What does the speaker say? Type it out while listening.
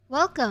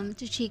Welcome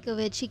to Chica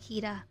with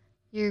Chiquita,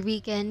 your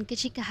weekend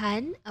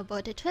kachikahan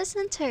about the twists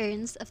and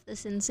turns of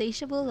this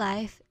insatiable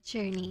life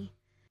journey.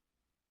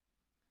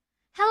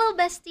 Hello,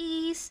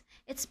 besties!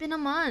 It's been a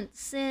month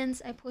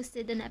since I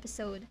posted an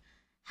episode.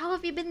 How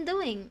have you been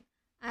doing?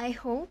 I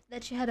hope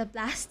that you had a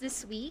blast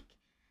this week.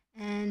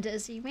 And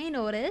as you may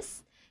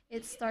notice,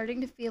 it's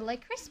starting to feel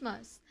like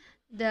Christmas.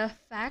 The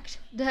fact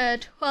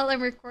that while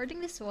I'm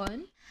recording this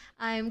one,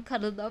 I'm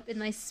cuddled up in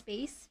my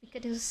space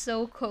because it was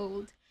so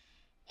cold.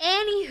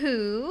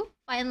 Anywho,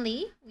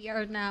 finally, we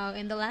are now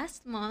in the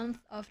last month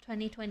of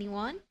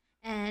 2021,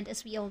 and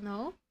as we all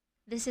know,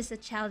 this is a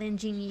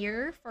challenging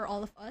year for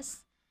all of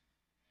us.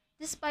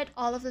 Despite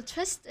all of the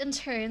twists and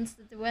turns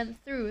that we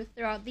went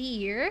throughout the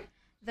year,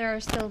 there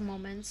are still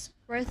moments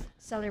worth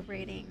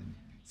celebrating.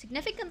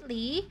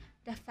 Significantly,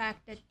 the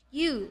fact that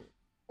you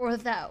or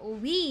that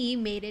we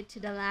made it to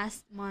the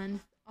last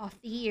month of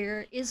the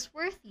year is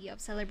worthy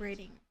of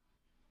celebrating.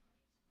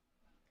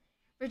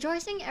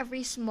 Rejoicing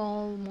every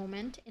small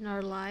moment in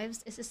our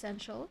lives is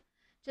essential,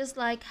 just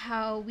like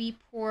how we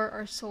pour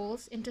our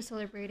souls into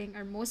celebrating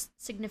our most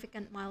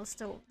significant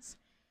milestones.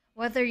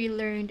 Whether you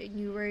learned a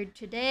new word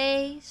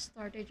today,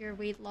 started your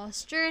weight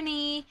loss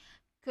journey,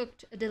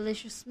 cooked a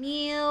delicious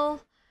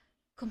meal,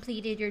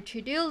 completed your to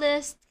do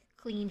list,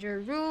 cleaned your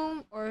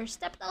room, or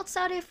stepped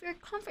outside of your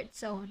comfort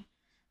zone,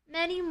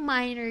 many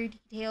minor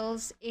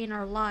details in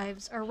our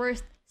lives are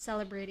worth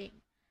celebrating.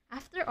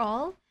 After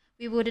all,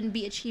 we wouldn't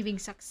be achieving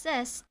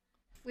success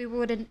if we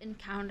wouldn't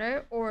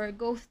encounter or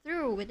go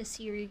through with a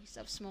series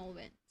of small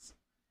wins.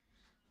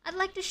 I'd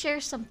like to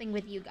share something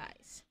with you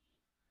guys.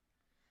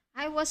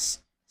 I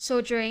was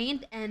so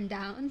drained and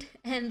down,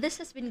 and this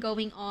has been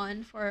going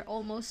on for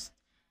almost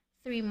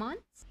 3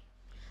 months.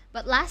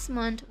 But last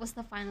month was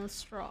the final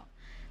straw.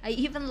 I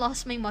even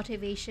lost my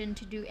motivation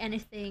to do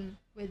anything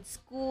with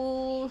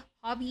school,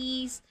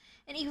 hobbies,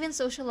 and even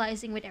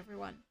socializing with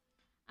everyone.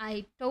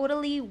 I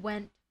totally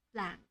went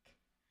blank.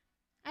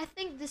 I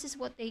think this is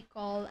what they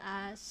call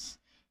as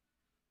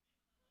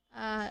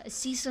a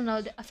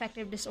seasonal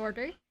affective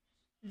disorder.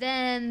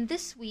 Then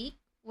this week,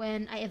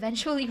 when I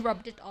eventually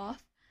rubbed it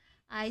off,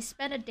 I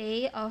spent a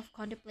day of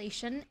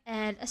contemplation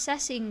and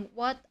assessing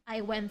what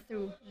I went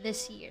through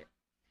this year.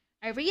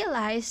 I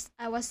realized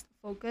I was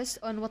focused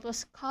on what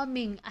was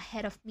coming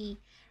ahead of me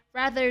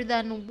rather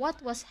than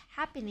what was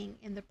happening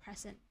in the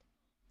present.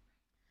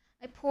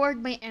 I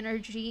poured my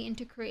energy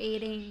into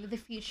creating the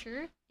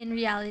future in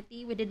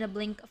reality within a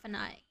blink of an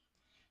eye.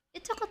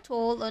 It took a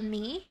toll on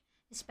me,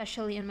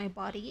 especially on my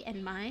body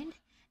and mind,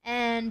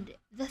 and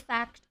the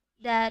fact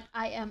that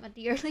I am at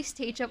the early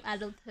stage of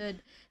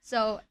adulthood,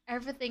 so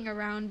everything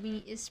around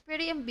me is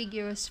pretty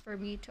ambiguous for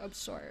me to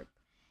absorb.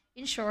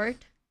 In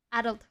short,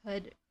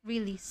 adulthood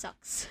really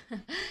sucks.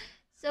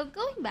 So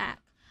going back,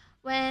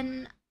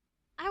 when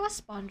I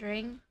was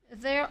pondering,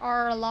 there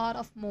are a lot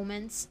of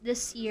moments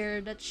this year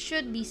that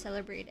should be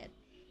celebrated,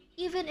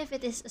 even if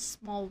it is a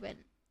small win.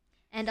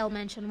 And I'll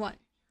mention one.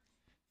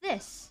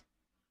 This,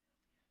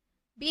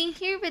 being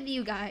here with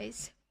you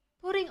guys,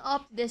 putting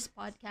up this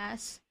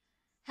podcast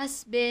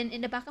has been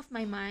in the back of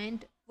my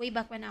mind way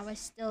back when I was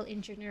still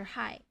in junior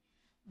high.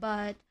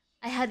 But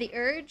I had the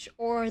urge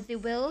or the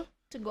will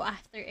to go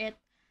after it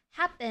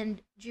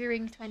happened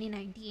during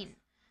 2019.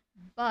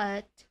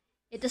 But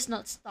it does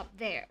not stop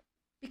there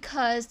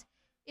because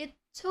it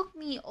took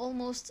me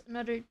almost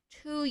another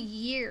 2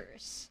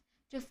 years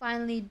to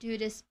finally do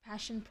this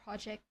passion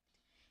project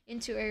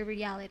into a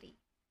reality.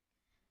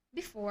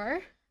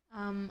 Before,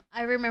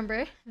 I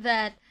remember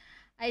that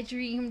I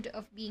dreamed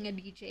of being a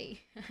DJ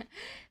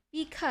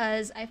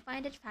because I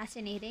find it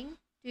fascinating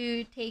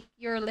to take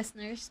your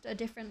listeners to a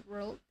different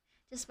world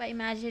just by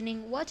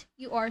imagining what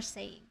you are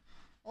saying.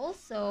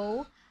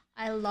 Also,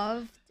 I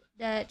loved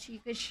that you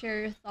could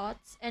share your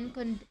thoughts and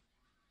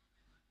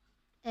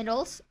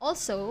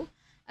also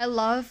I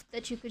love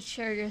that you could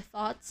share your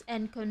thoughts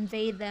and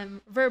convey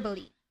them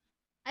verbally.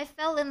 I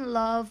fell in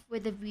love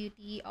with the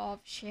beauty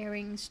of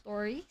sharing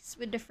stories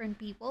with different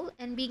people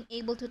and being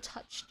able to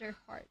touch their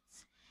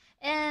hearts.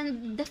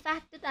 And the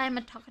fact that I'm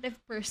a talkative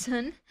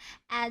person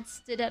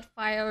adds to that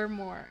fire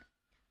more,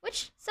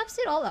 which sums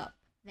it all up.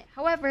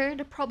 However,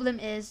 the problem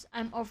is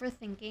I'm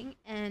overthinking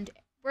and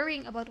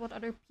worrying about what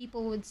other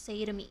people would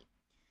say to me.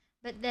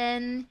 But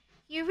then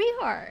here we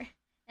are,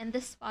 and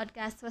this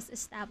podcast was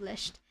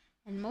established.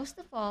 And most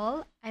of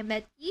all, I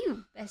met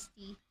you,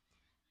 bestie.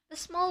 The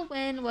small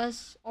win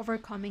was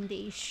overcoming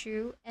the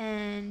issue,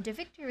 and the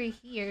victory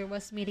here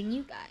was meeting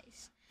you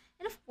guys.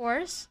 And of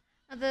course,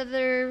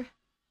 another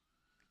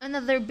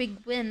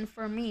big win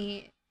for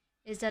me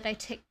is that I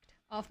ticked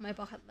off my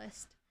bucket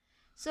list.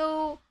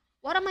 So,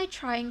 what am I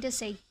trying to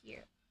say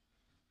here?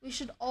 We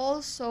should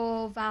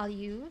also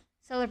value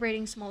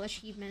celebrating small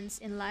achievements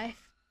in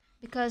life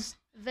because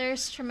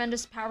there's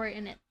tremendous power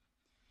in it.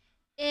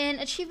 In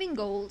achieving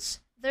goals,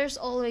 there's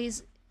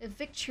always a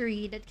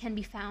victory that can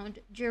be found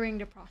during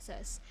the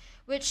process,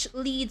 which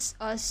leads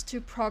us to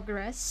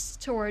progress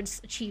towards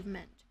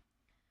achievement.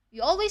 We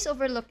always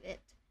overlook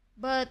it,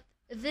 but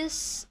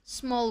this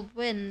small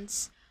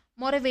wins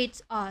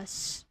motivates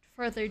us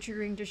further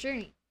during the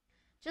journey.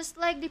 Just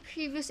like the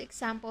previous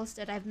examples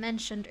that I've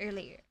mentioned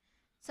earlier,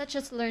 such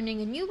as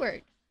learning a new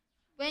word.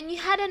 When you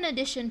had an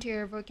addition to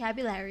your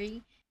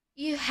vocabulary,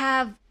 you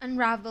have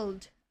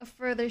unraveled a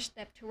further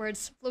step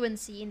towards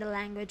fluency in the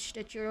language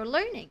that you're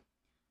learning.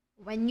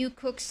 When you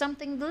cook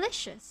something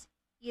delicious,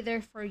 either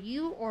for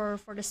you or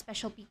for the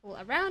special people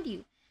around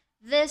you,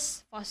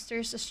 this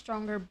fosters a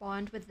stronger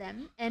bond with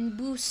them and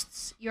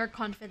boosts your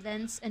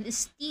confidence and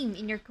esteem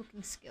in your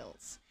cooking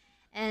skills.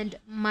 And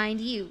mind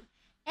you,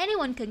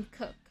 anyone can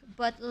cook,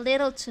 but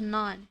little to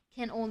none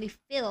can only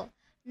fill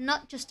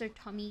not just their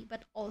tummy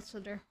but also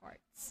their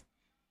hearts.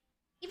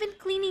 Even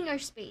cleaning our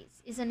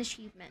space is an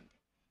achievement.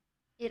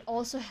 It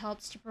also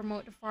helps to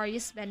promote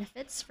various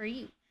benefits for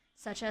you,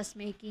 such as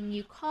making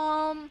you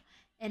calm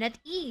and at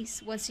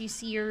ease once you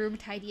see your room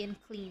tidy and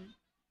clean.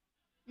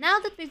 Now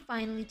that we've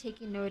finally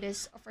taken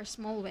notice of our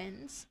small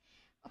wins,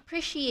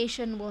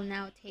 appreciation will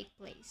now take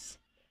place.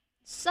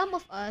 Some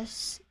of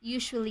us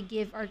usually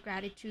give our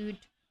gratitude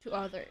to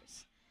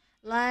others,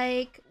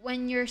 like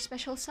when your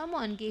special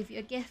someone gave you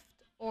a gift,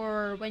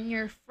 or when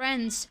your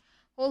friends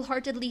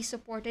wholeheartedly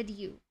supported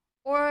you,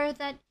 or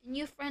that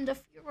new friend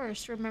of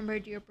yours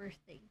remembered your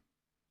birthday.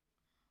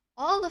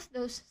 All of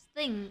those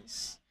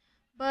things,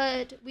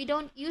 but we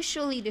don't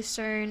usually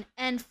discern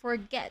and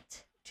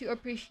forget to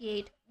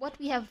appreciate what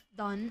we have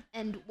done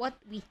and what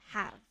we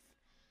have.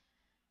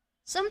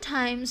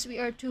 Sometimes we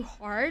are too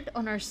hard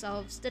on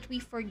ourselves that we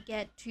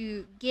forget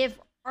to give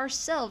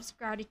ourselves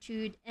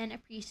gratitude and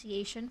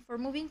appreciation for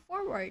moving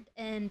forward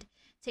and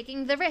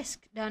taking the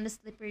risk down the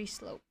slippery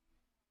slope.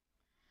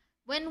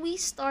 When we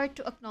start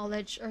to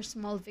acknowledge our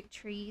small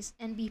victories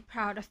and be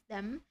proud of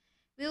them,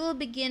 we will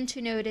begin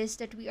to notice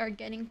that we are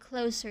getting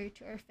closer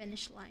to our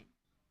finish line,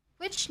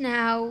 which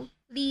now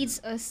leads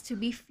us to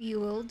be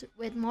fueled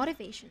with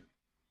motivation.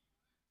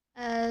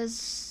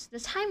 As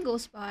the time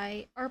goes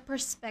by, our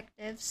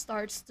perspective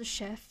starts to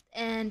shift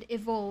and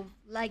evolve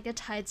like the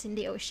tides in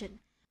the ocean.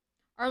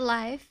 Our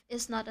life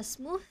is not as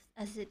smooth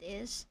as it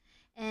is,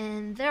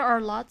 and there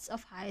are lots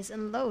of highs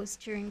and lows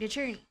during the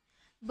journey.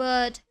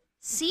 But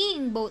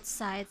seeing both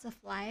sides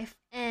of life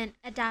and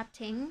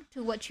adapting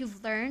to what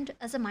you've learned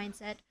as a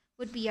mindset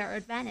would be our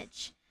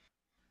advantage,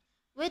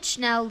 which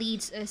now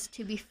leads us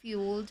to be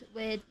fueled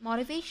with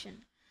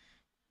motivation.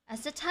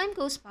 As the time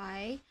goes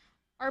by,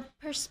 our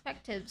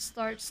perspective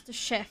starts to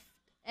shift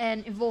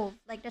and evolve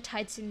like the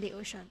tides in the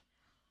ocean.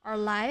 Our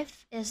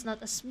life is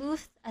not as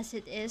smooth as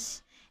it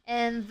is,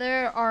 and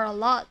there are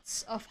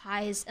lots of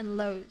highs and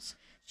lows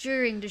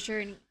during the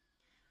journey.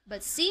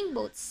 But seeing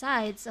both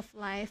sides of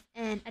life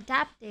and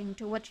adapting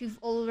to what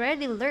you've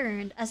already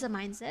learned as a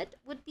mindset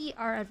would be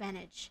our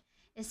advantage,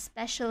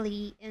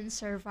 especially in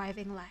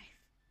surviving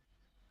life.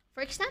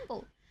 For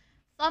example,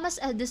 Thomas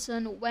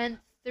Edison went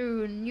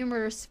through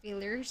numerous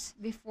failures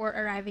before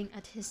arriving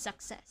at his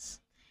success.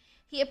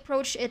 He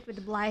approached it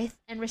with blithe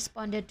and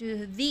responded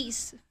to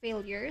these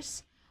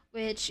failures,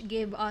 which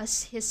gave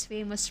us his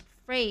famous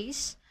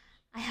phrase,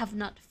 I have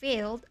not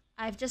failed,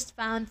 I've just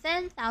found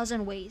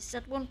 10,000 ways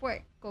that won't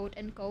work, quote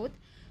unquote.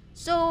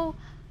 So,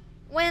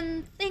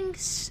 when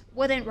things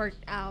wouldn't work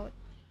out,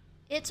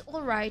 it's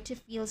alright to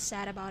feel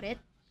sad about it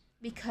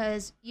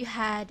because you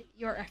had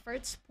your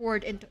efforts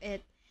poured into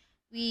it.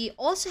 We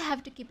also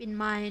have to keep in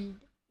mind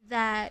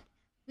that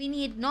we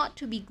need not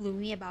to be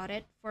gloomy about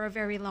it for a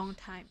very long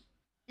time.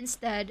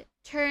 Instead,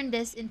 turn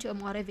this into a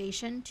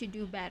motivation to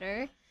do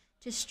better,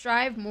 to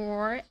strive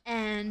more,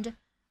 and,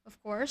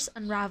 of course,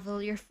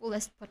 unravel your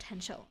fullest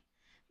potential.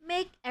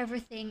 Make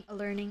everything a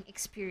learning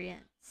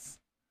experience.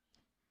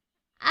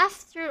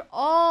 After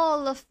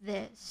all of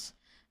this,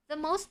 the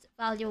most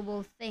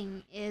valuable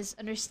thing is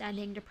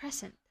understanding the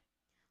present.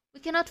 We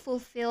cannot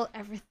fulfill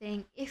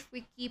everything if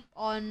we keep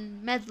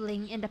on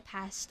meddling in the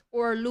past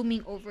or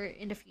looming over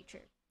in the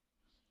future.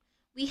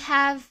 We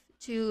have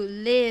to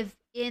live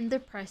in the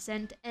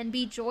present and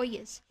be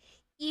joyous,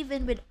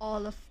 even with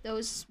all of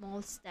those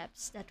small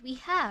steps that we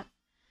have.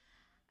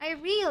 I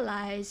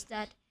realized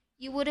that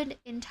you wouldn't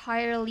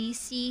entirely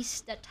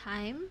seize that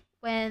time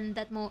when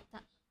that mo-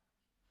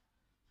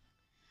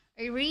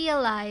 I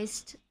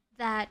realized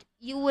that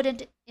you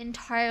wouldn't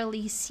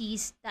entirely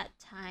seize that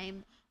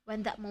time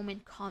when that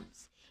moment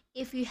comes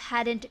if you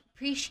hadn't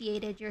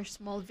appreciated your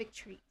small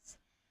victories.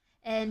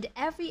 And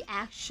every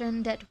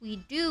action that we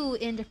do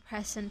in the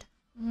present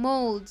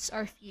molds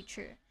our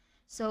future.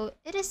 So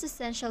it is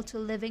essential to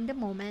living the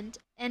moment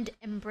and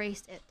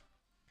embrace it.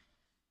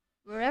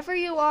 Wherever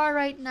you are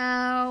right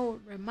now,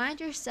 remind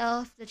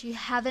yourself that you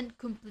haven't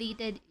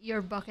completed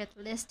your bucket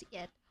list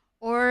yet,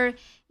 or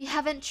you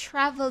haven't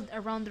traveled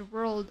around the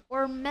world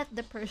or met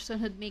the person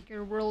who'd make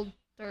your world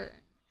turn.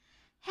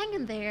 Hang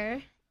in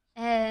there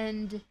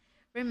and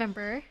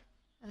remember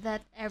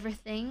that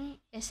everything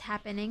is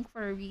happening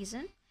for a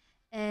reason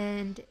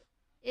and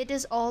it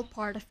is all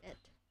part of it.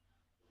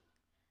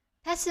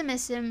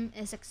 Pessimism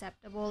is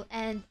acceptable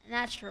and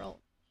natural.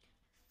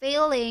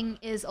 Failing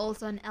is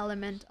also an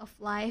element of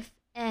life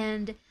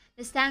and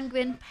the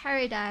sanguine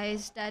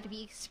paradise that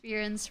we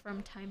experience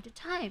from time to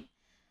time.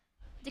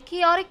 The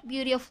chaotic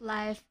beauty of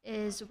life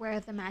is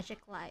where the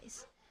magic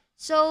lies.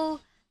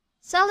 So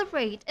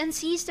celebrate and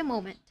seize the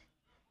moment.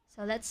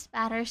 So let's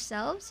pat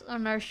ourselves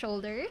on our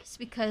shoulders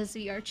because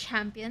we are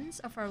champions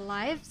of our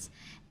lives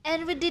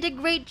and we did a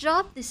great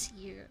job this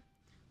year.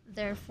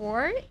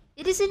 Therefore,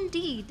 it is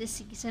indeed the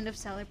season of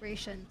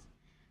celebrations.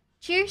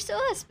 Cheers to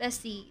us,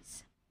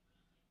 besties!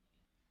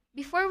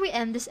 Before we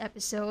end this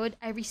episode,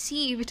 I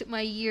received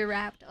my year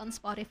wrapped on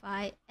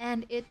Spotify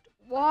and it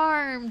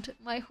warmed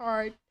my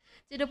heart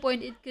to the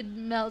point it could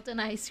melt an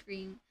ice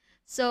cream.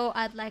 So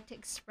I'd like to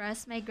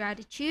express my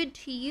gratitude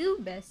to you,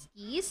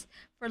 besties,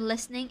 for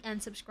listening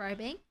and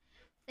subscribing.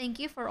 Thank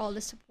you for all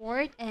the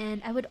support,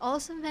 and I would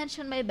also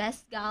mention my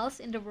best gals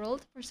in the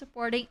world for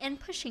supporting and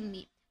pushing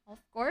me. Of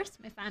course,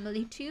 my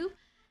family too,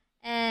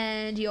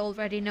 and you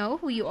already know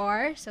who you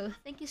are, so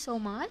thank you so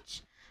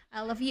much.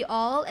 I love you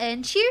all,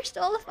 and cheers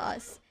to all of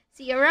us.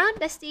 See you around,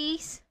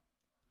 besties!